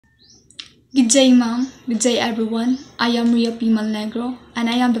Good day, ma'am. Good day, everyone. I am Ria P. Malnegro, and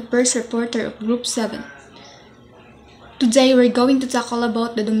I am the first reporter of Group 7. Today, we're going to tackle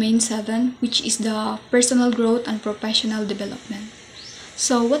about the Domain 7, which is the personal growth and professional development.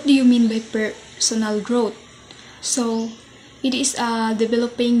 So, what do you mean by personal growth? So, it is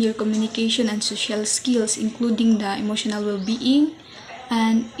developing your communication and social skills, including the emotional well-being,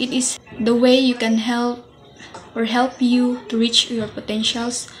 and it is the way you can help you to reach your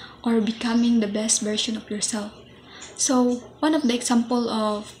potentials or becoming the best version of yourself. So, one of the example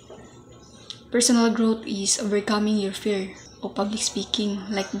of personal growth is overcoming your fear of public speaking,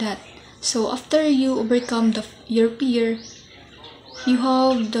 like that. So, after you overcome your fear, you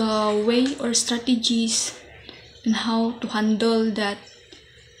have the way or strategies on how to handle that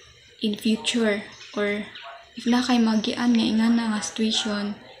in future, or if na kay magian nga ingana nga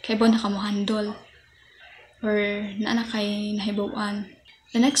situation, kay ba na ka mo handle or na kay nahibawan.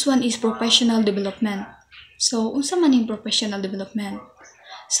 The next one is professional development. So, unsa man yung professional development?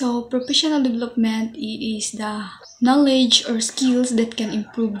 So, professional development, it is the knowledge or skills that can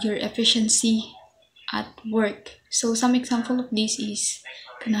improve your efficiency at work. So, some example of this is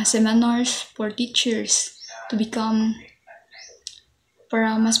seminars for teachers to become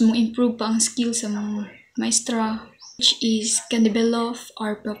para mas mo improve pa ang skills sa maestra, which is can develop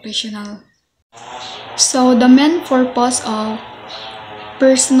our professional. So, the main purpose of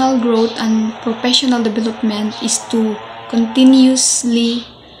personal growth and professional development is to continuously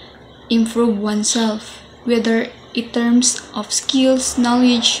improve oneself, whether in terms of skills,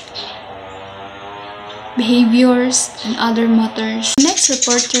 knowledge, behaviors, and other matters. The next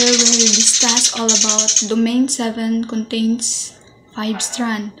reporter will discuss all about Domain 7 contains 5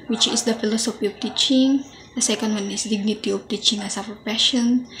 strands, which is the philosophy of teaching. The second one is dignity of teaching as a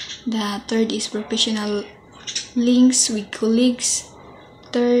profession. The third is professional links with colleagues.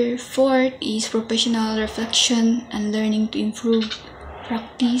 Fourth is professional reflection and learning to improve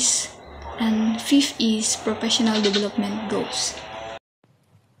practice. And fifth is professional development goals.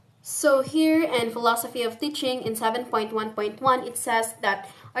 So here in Philosophy of Teaching in 7.1.1, it says that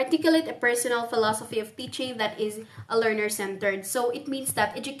articulate a personal philosophy of teaching that is a learner-centered. So it means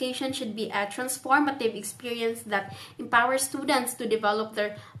that education should be a transformative experience that empowers students to develop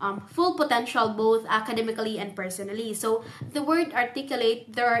their full potential both academically and personally. So the word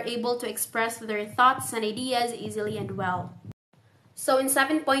articulate, they are able to express their thoughts and ideas easily and well. So in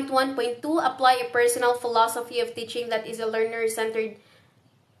 7.1.2, apply a personal philosophy of teaching that is a learner-centered,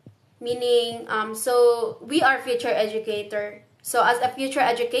 meaning so we are future educator. So as a future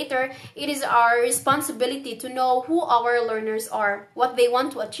educator, it is our responsibility to know who our learners are, what they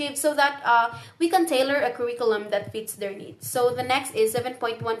want to achieve, so that we can tailor a curriculum that fits their needs. So the next is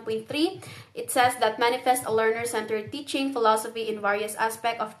 7.1.3. It says that manifest a learner-centered teaching philosophy in various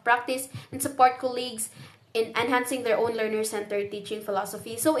aspects of practice and support colleagues in enhancing their own learner-centered teaching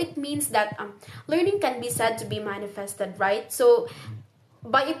philosophy. So it means that learning can be said to be manifested, right? So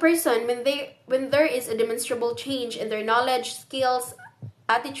by a person when there is a demonstrable change in their knowledge, skills,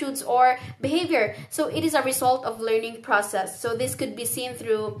 attitudes, or behavior. So it is a result of learning process. So this could be seen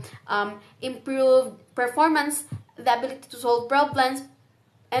through improved performance, the ability to solve problems,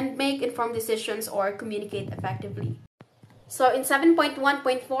 and make informed decisions or communicate effectively. So in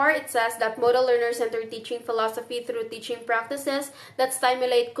 7.1.4, it says that model learner-centered teaching philosophy through teaching practices that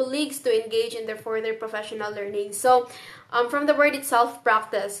stimulate colleagues to engage in their further professional learning. So from the word itself,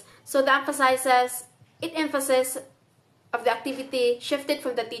 practice. So the emphasis of the activity shifted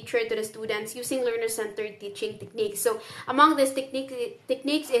from the teacher to the students using learner-centered teaching techniques. So among these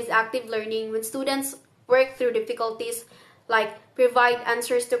techniques is active learning, when students work through difficulties like provide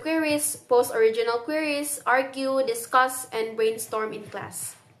answers to queries, pose original queries, argue, discuss, and brainstorm in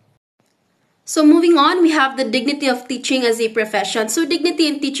class. So moving on, we have the dignity of teaching as a profession. So dignity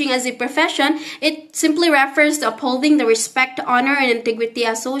in teaching as a profession, it simply refers to upholding the respect, honor, and integrity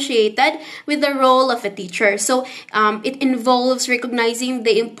associated with the role of a teacher. So it involves recognizing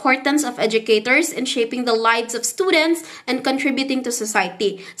the importance of educators in shaping the lives of students and contributing to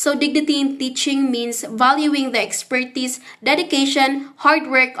society. So dignity in teaching means valuing the expertise, dedication, hard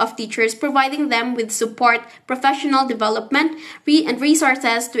work of teachers, providing them with support, professional development, and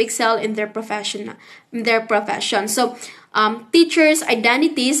resources to excel in their profession. So teachers'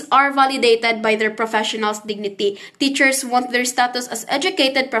 identities are validated by their professionals' dignity. Teachers want their status as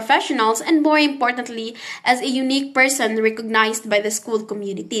educated professionals and, more importantly, as a unique person recognized by the school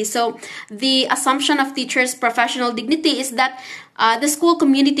community. So the assumption of teachers' professional dignity is that the school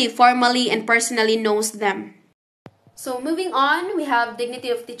community formally and personally knows them. So moving on, we have dignity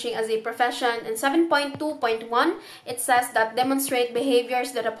of teaching as a profession. In 7.2.1, it says that demonstrate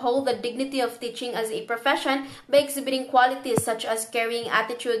behaviors that uphold the dignity of teaching as a profession by exhibiting qualities such as caring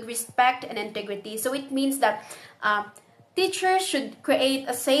attitude, respect, and integrity. So it means that teachers should create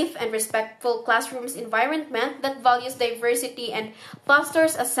a safe and respectful classrooms environment that values diversity and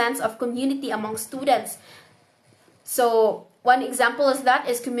fosters a sense of community among students. So one example is that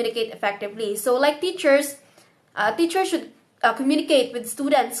is communicate effectively. So like teachers should communicate with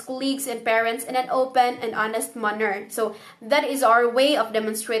students, colleagues, and parents in an open and honest manner. So that is our way of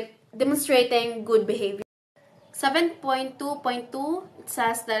demonstrating good behavior. 7.2.2, it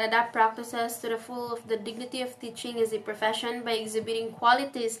says that adapt practices to the full of the dignity of teaching as a profession by exhibiting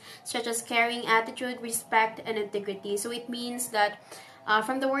qualities such as caring attitude, respect, and integrity. So it means that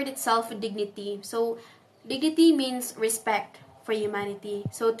from the word itself, dignity. So dignity means respect for humanity.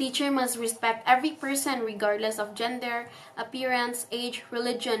 So teacher must respect every person regardless of gender, appearance, age,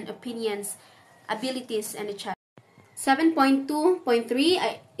 religion, opinions, abilities, and etc.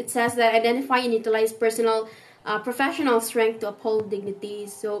 7.2.3, it says that identify and utilize professional strength to uphold dignity.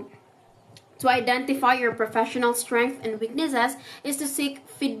 So to identify your professional strength and weaknesses is to seek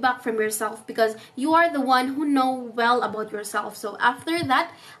feedback from yourself, because you are the one who know well about yourself. So after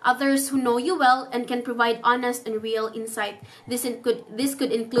that, others who know you well and can provide honest and real insight. This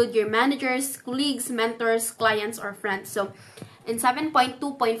could include your managers, colleagues, mentors, clients, or friends. So in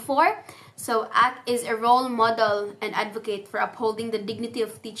 7.2.4, so act is a role model and advocate for upholding the dignity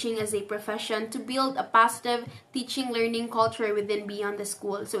of teaching as a profession to build a positive teaching learning culture within beyond the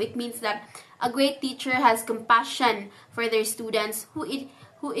school. So it means that a great teacher has compassion for their students, who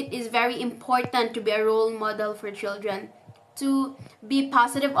it is very important to be a role model for children, to be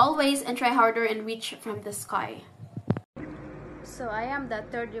positive always and try harder and reach from the sky. So I am the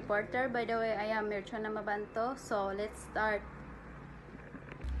third reporter. By the way, I am Mirchana Mabanto. So let's start.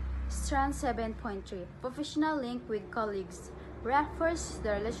 Strand 7.3, professional link with colleagues, refers to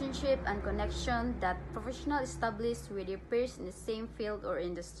the relationship and connection that professionals establish with their peers in the same field or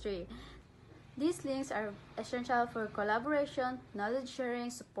industry. These links are essential for collaboration, knowledge sharing,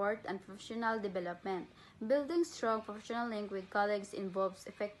 support, and professional development. Building strong professional link with colleagues involves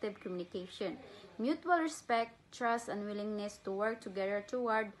effective communication, mutual respect, trust, and willingness to work together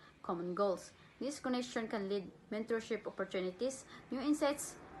toward common goals. This connection can lead mentorship opportunities, new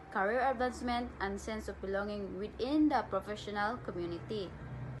insights, career advancement, and sense of belonging within the professional community.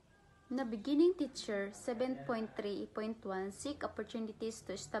 The beginning teacher 7.3.1 seek opportunities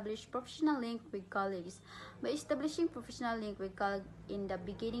to establish professional link with colleagues. By establishing professional link with colleagues in the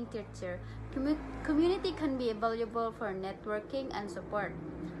beginning teacher, community can be valuable for networking and support.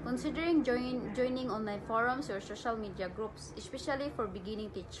 Considering joining online forums or social media groups, especially for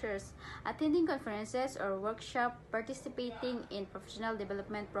beginning teachers, attending conferences or workshops, participating in professional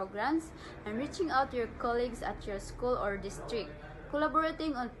development programs, and reaching out to your colleagues at your school or district.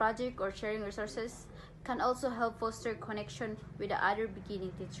 Collaborating on projects or sharing resources can also help foster connection with the other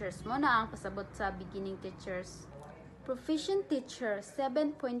beginning teachers. Mo na ang pasabot sa beginning teachers. Proficient teacher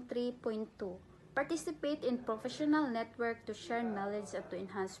 7.3.2 participate in professional network to share knowledge and to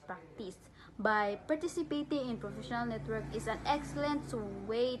enhance practice. By participating in professional network is an excellent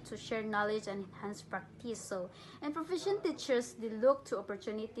way to share knowledge and enhance practice. So, and proficient teachers, they look to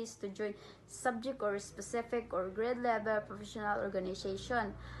opportunities to join subject or specific or grade level professional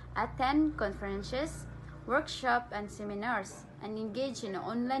organization, attend conferences, workshops, and seminars, and engage in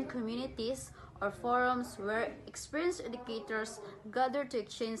online communities or forums where experienced educators gather to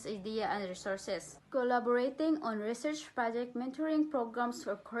exchange ideas and resources. Collaborating on research project, mentoring programs,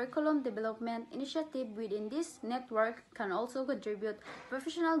 or curriculum development initiative within this network can also contribute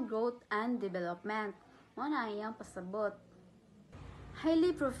professional growth and development. Muna iyang pasabot.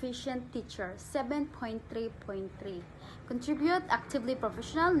 Highly proficient teacher 7.3.3 contribute actively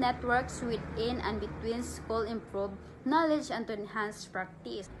professional networks within and between school, improve knowledge and to enhance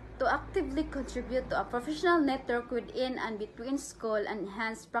practice. To actively contribute to a professional network within and between school and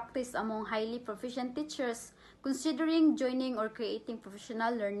enhance practice among highly proficient teachers, considering joining or creating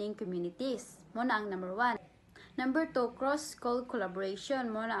professional learning communities. Muna ang number 1. Number 2, cross-school collaboration.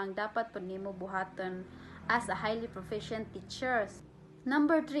 Muna ang dapat po nimo buhaton as a highly proficient teachers.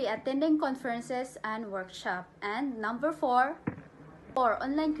 Number 3, attending conferences and workshop. And number 4,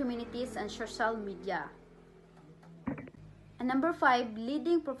 online communities and social media. And number 5,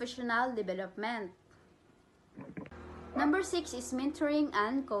 leading professional development. Number 6 is mentoring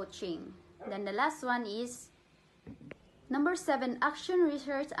and coaching. Then the last one is number 7, action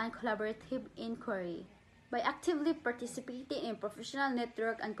research and collaborative inquiry. By actively participating in professional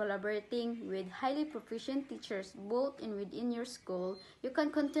network and collaborating with highly proficient teachers both in within your school, you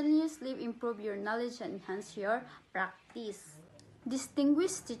can continuously improve your knowledge and enhance your practice.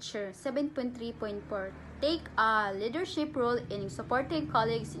 Distinguished Teacher 7.3.4 Take a leadership role in supporting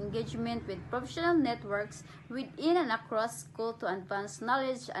colleagues' engagement with professional networks within and across school to advance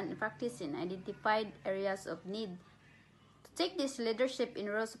knowledge and practice in identified areas of need. Take this leadership in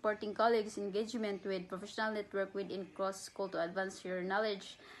role supporting colleagues' engagement with professional network within cross-school to advance your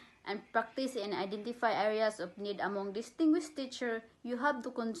knowledge and practice and identify areas of need among distinguished teacher. You have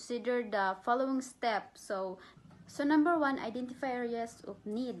to consider the following steps. So number 1, identify areas of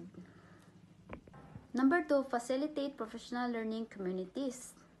need. Number 2, facilitate professional learning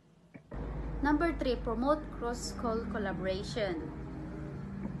communities. Number 3, promote cross-school collaboration.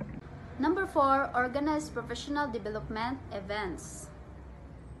 Number 4, organize professional development events.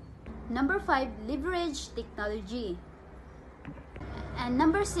 Number 5, leverage technology. And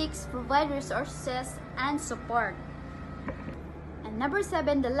number 6, provide resources and support. And number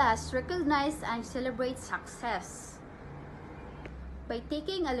 7, the last, recognize and celebrate success. By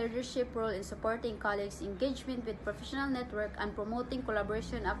taking a leadership role in supporting colleagues' engagement with professional network and promoting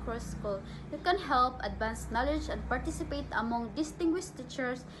collaboration across school, you can help advance knowledge and participate among distinguished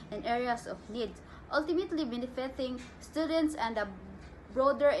teachers in areas of need, ultimately benefiting students and the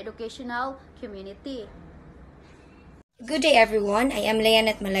broader educational community. Good day everyone, I am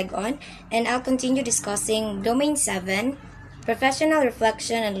Leanet Malagon and I'll continue discussing Domain 7, Professional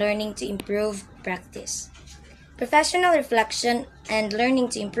Reflection and Learning to Improve Practice. Professional reflection and learning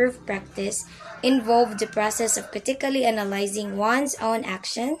to improve practice involve the process of critically analyzing one's own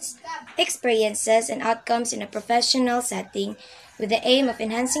actions, experiences, and outcomes in a professional setting with the aim of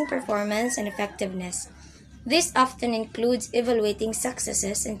enhancing performance and effectiveness. This often includes evaluating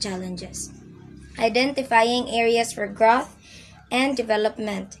successes and challenges, identifying areas for growth and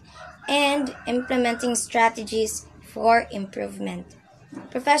development, and implementing strategies for improvement.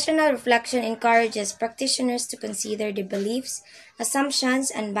 Professional reflection encourages practitioners to consider their beliefs,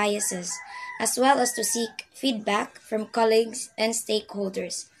 assumptions, and biases, as well as to seek feedback from colleagues and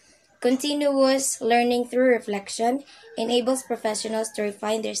stakeholders. Continuous learning through reflection enables professionals to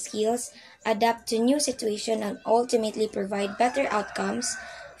refine their skills, adapt to new situations, and ultimately provide better outcomes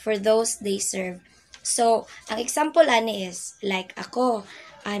for those they serve. So, ang example ani is, like ako,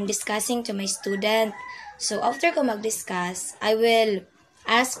 I'm discussing to my student. So, after ko mag-discuss, I will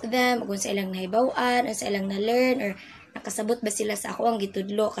ask them kung sa ilang nahibawan, o sa ilang na-learn, or nakasabot ba sila sa ako ang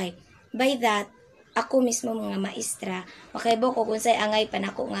gitudlo kay. By that, ako mismo mga maestra, makaibo ko kung sa angay pa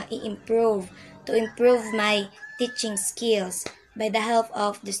nako nga i-improve, to improve my teaching skills by the help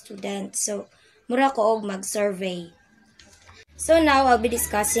of the student. So, mura ko og mag-survey. So now, I'll be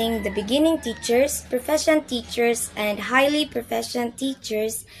discussing the beginning teachers, proficient teachers, and highly proficient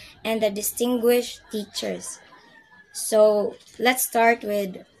teachers, and the distinguished teachers. So, let's start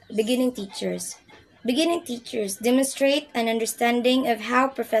with beginning teachers. Beginning teachers demonstrate an understanding of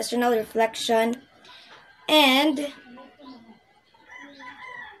how professional reflection and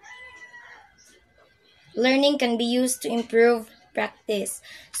learning can be used to improve practice.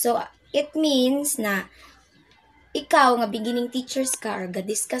 So, it means na ikaw nga beginning teachers ka or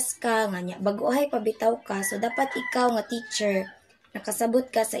ga-discuss ka nga nya bago ay pabitaw ka, so dapat ikaw nga teacher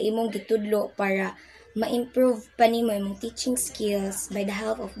nakasabot ka sa imong gitudlo para ma-improve pa nimo imong teaching skills by the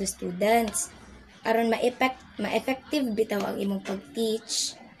help of the students aron ma-effective bitaw ang imong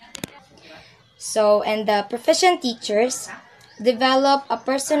pag-teach. So, and the proficient teachers develop a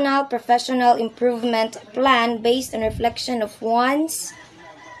personal professional improvement plan based on reflection of one's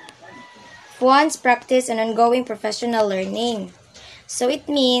practice and ongoing professional learning. So it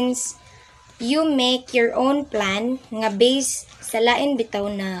means you make your own plan nga based sa lain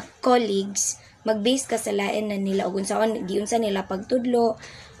bitaw na colleagues, mag-base ka sa lain na nila ug giunsa nila pagtudlo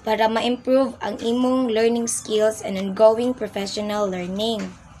para ma-improve ang imong learning skills and ongoing professional learning.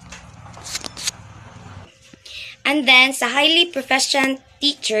 And then sa highly proficient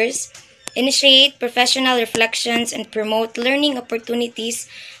teachers, initiate professional reflections and promote learning opportunities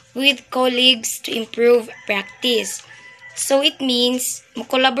with colleagues to improve practice. So it means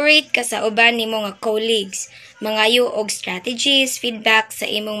mo-collaborate ka sa uban nimo nga colleagues, mangayo og strategies, feedback sa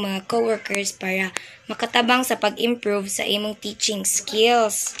imong mga coworkers para makatabang sa pag-improve sa imong teaching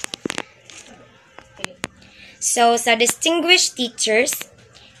skills. So sa distinguished teachers,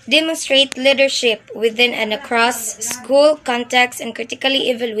 demonstrate leadership within and across school context and critically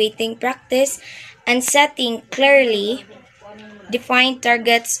evaluating practice and setting clearly defined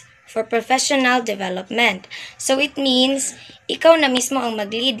targets for professional development. So it means ikaw na mismo ang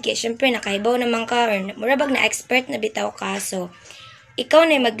mag-lead kay syempre nakahibaw naman ka or murabag na expert na bitaw ka. So ikaw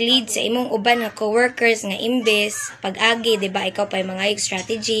na mag-lead sa imong uban nga coworkers nga imbes pag-agi, di ba? Ikaw pa yung mga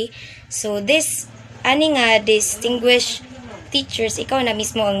strategy. So this ani nga distinguished teachers, ikaw na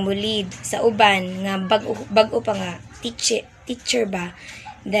mismo ang mo-lead sa uban nga bag-o pa nga teacher ba.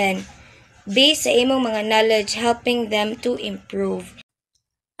 Then based sa imong mga knowledge helping them to improve.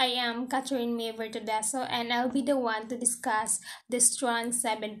 I am Catherine May Vertudaso and I'll be the one to discuss the Strand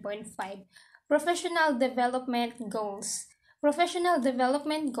 7.5 Professional Development Goals. Professional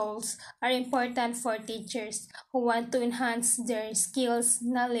development goals are important for teachers who want to enhance their skills,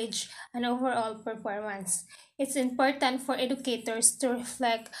 knowledge, and overall performance. It's important for educators to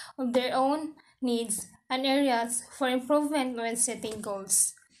reflect on their own needs and areas for improvement when setting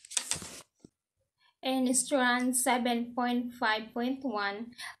goals. In Strand 7.5.1,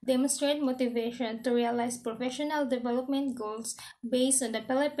 demonstrate motivation to realize professional development goals based on the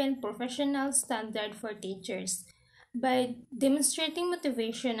Philippine Professional Standard for Teachers. By demonstrating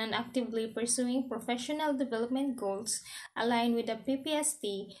motivation and actively pursuing professional development goals aligned with the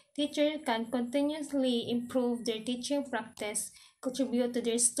PPST, teachers can continuously improve their teaching practice, contribute to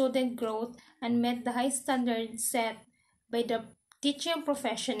their student growth, and meet the high standards set by the teaching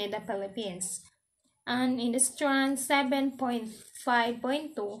profession in the Philippines. And in the Strand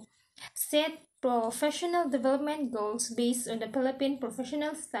 7.5.2, set professional development goals based on the Philippine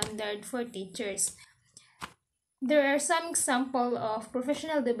Professional Standard for Teachers. There are some examples of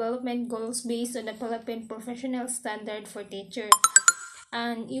professional development goals based on the Philippine Professional Standard for Teachers.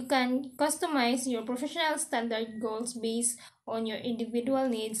 And you can customize your professional standard goals based on your individual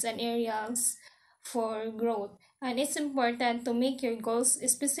needs and areas for growth. And it's important to make your goals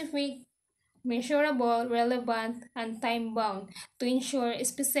specific, measurable, relevant, and time-bound to ensure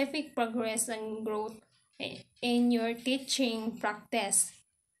specific progress and growth in your teaching practice.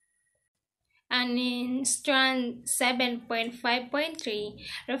 And in Strand 7.5.3,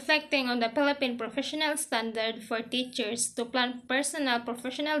 reflecting on the Philippine Professional Standard for Teachers to plan personal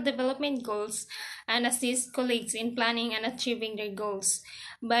professional development goals and assist colleagues in planning and achieving their goals.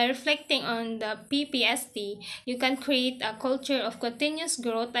 By reflecting on the PPST, you can create a culture of continuous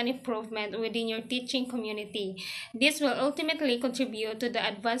growth and improvement within your teaching community. This will ultimately contribute to the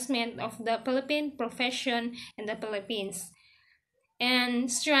advancement of the Philippine profession in the Philippines. And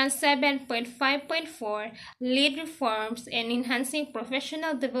Strand 7.5.4, lead reforms in enhancing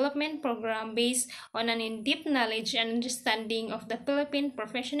professional development program based on an in-depth knowledge and understanding of the Philippine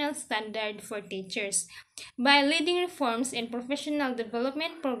Professional Standard for Teachers. By leading reforms in professional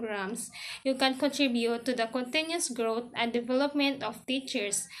development programs, you can contribute to the continuous growth and development of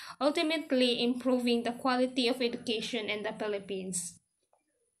teachers, ultimately improving the quality of education in the Philippines.